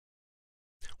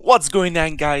What's going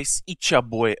on, guys? It's your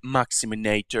boy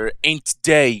Maximinator, and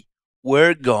today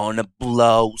we're gonna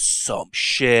blow some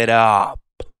shit up.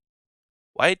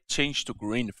 Why it changed to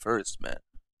green first, man?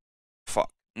 Fuck,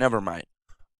 never mind.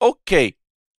 Okay,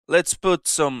 let's put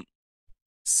some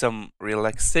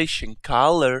relaxation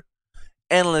color,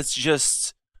 and let's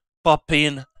just pop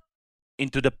into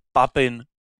the Poppin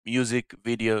music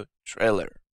video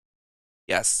trailer.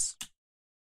 Yes.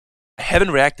 I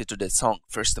haven't reacted to this song,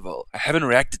 first of all. I haven't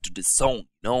reacted to this song,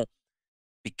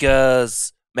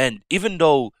 because, man, even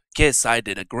though KSI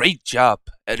did a great job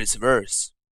at his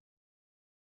verse,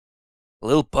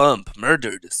 Lil Pump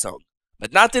murdered the song,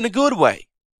 but not in a good way.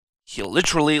 He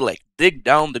literally, dig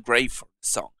down the grave for the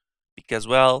song, because,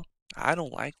 well, I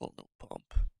don't like Lil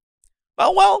Pump.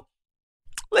 But, well,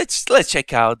 let's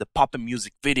check out the Poppin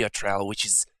music video trailer, which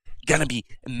is gonna be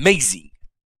amazing.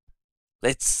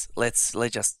 Let's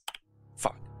just...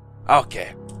 Fuck.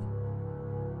 Okay.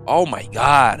 Oh my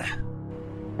god.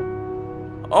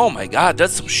 Oh my god,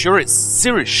 that's some serious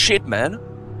shit, man.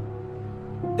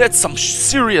 That's some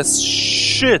serious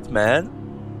shit, man.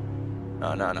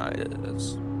 No.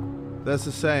 That's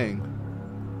a saying.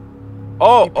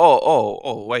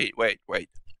 Oh, wait.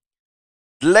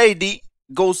 The lady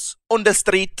goes on the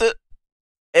street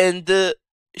and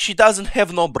she doesn't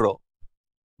have no bruh.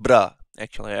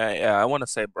 Actually, I want to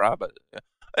say bra, but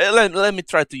let me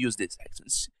try to use this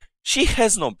accent. She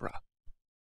has no bra.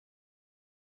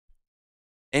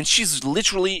 And she's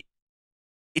literally,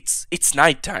 it's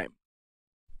nighttime.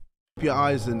 Keep your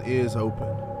eyes and ears open,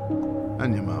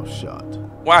 and your mouth shut.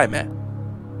 Why, man?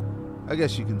 I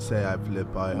guess you can say I've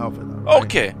lived by half of that, right?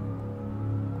 Okay.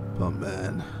 But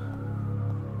man,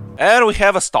 And we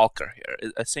have a stalker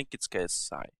here. I think it's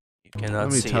KSI. You cannot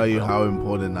let me see tell it, you but... how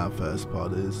important that first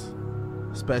part is.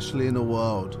 Especially in a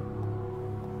world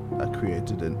that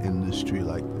created an industry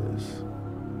like this.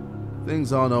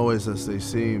 Things aren't always as they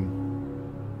seem.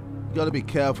 You gotta be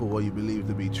careful what you believe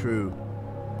to be true.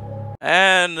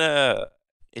 And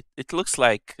it looks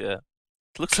like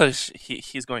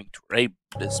he's going to rape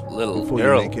this little Before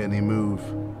girl. you make any move,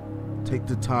 take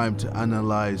the time to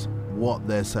analyze what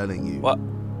they're selling you. What?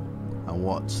 And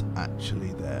what's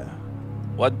actually there.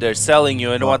 What they're selling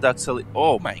you and what actually...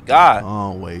 Oh my god.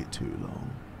 Don't wait too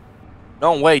long.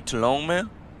 Don't wait too long, man.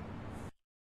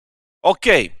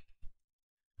 Okay.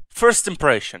 First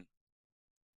impression.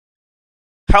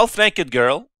 Half naked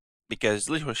girl. Because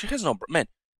literally she has no... Man.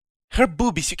 Her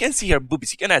boobies. You can see her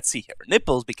boobies. You cannot see her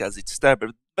nipples because it's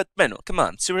stubborn. But man, come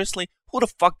on. Seriously? Who the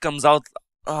fuck comes out...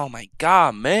 Oh my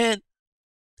god, man.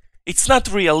 It's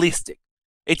not realistic.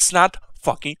 It's not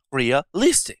fucking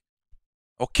realistic.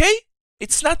 Okay?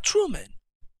 It's not true, man.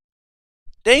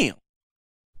 Damn.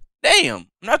 I'm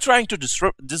not trying to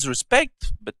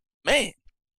disrespect, but man.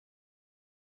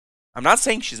 I'm not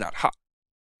saying she's not hot.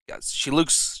 Because she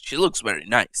looks very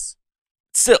nice.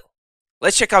 Still,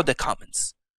 let's check out the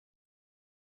comments.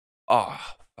 Oh,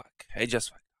 fuck. I just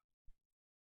fucked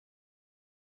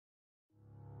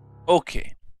up.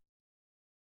 Okay.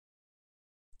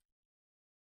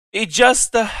 It's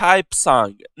just a hype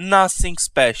song. Nothing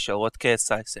special, what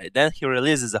KSI said. Then he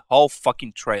releases a whole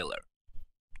fucking trailer.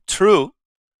 True.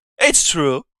 It's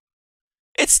true.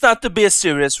 It's not to be a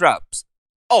serious rap.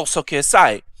 Also,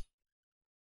 KSI.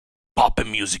 Poppin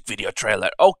music video trailer.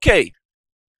 Okay.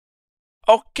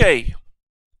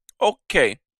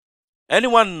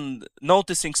 Anyone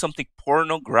noticing something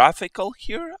pornographical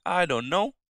here? I don't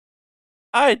know.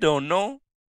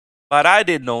 But I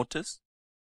did notice.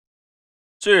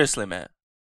 Seriously, man.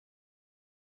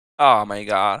 Oh my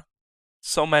god.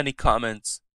 So many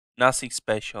comments. Nothing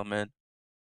special, man.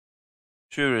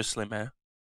 Seriously, man.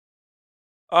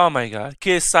 Oh my god.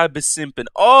 KSI be simping.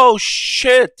 Oh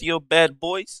shit, you bad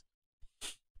boys.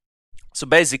 So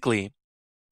basically,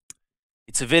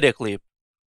 it's a video clip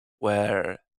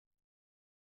where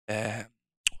I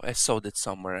saw that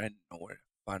somewhere. I don't know where.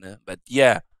 Funny, but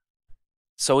yeah.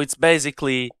 So it's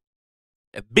basically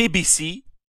a BBC.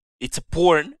 It's a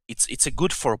porn. It's a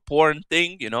good for a porn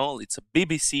thing, It's a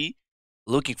BBC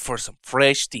looking for some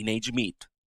fresh teenage meat.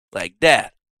 Like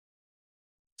that.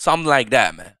 Something like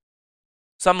that, man.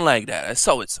 Something like that. I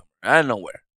saw it somewhere. I don't know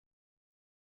where.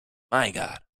 My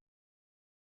god.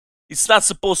 It's not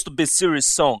supposed to be a serious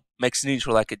song. Makes an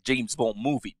intro like a James Bond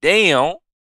movie. Damn.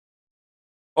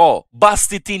 Oh,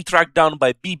 busty teen tracked down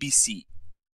by BBC.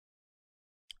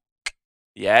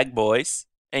 Yeah, boys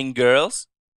and girls.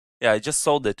 Yeah, I just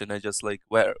saw that and I just like,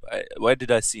 where did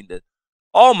I see that?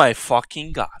 Oh my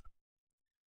fucking god.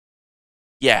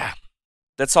 Yeah,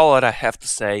 that's all that I have to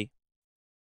say.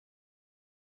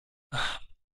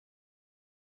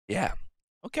 Yeah,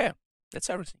 okay. That's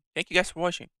everything. Thank you guys for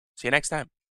watching. See you next time.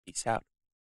 Peace out.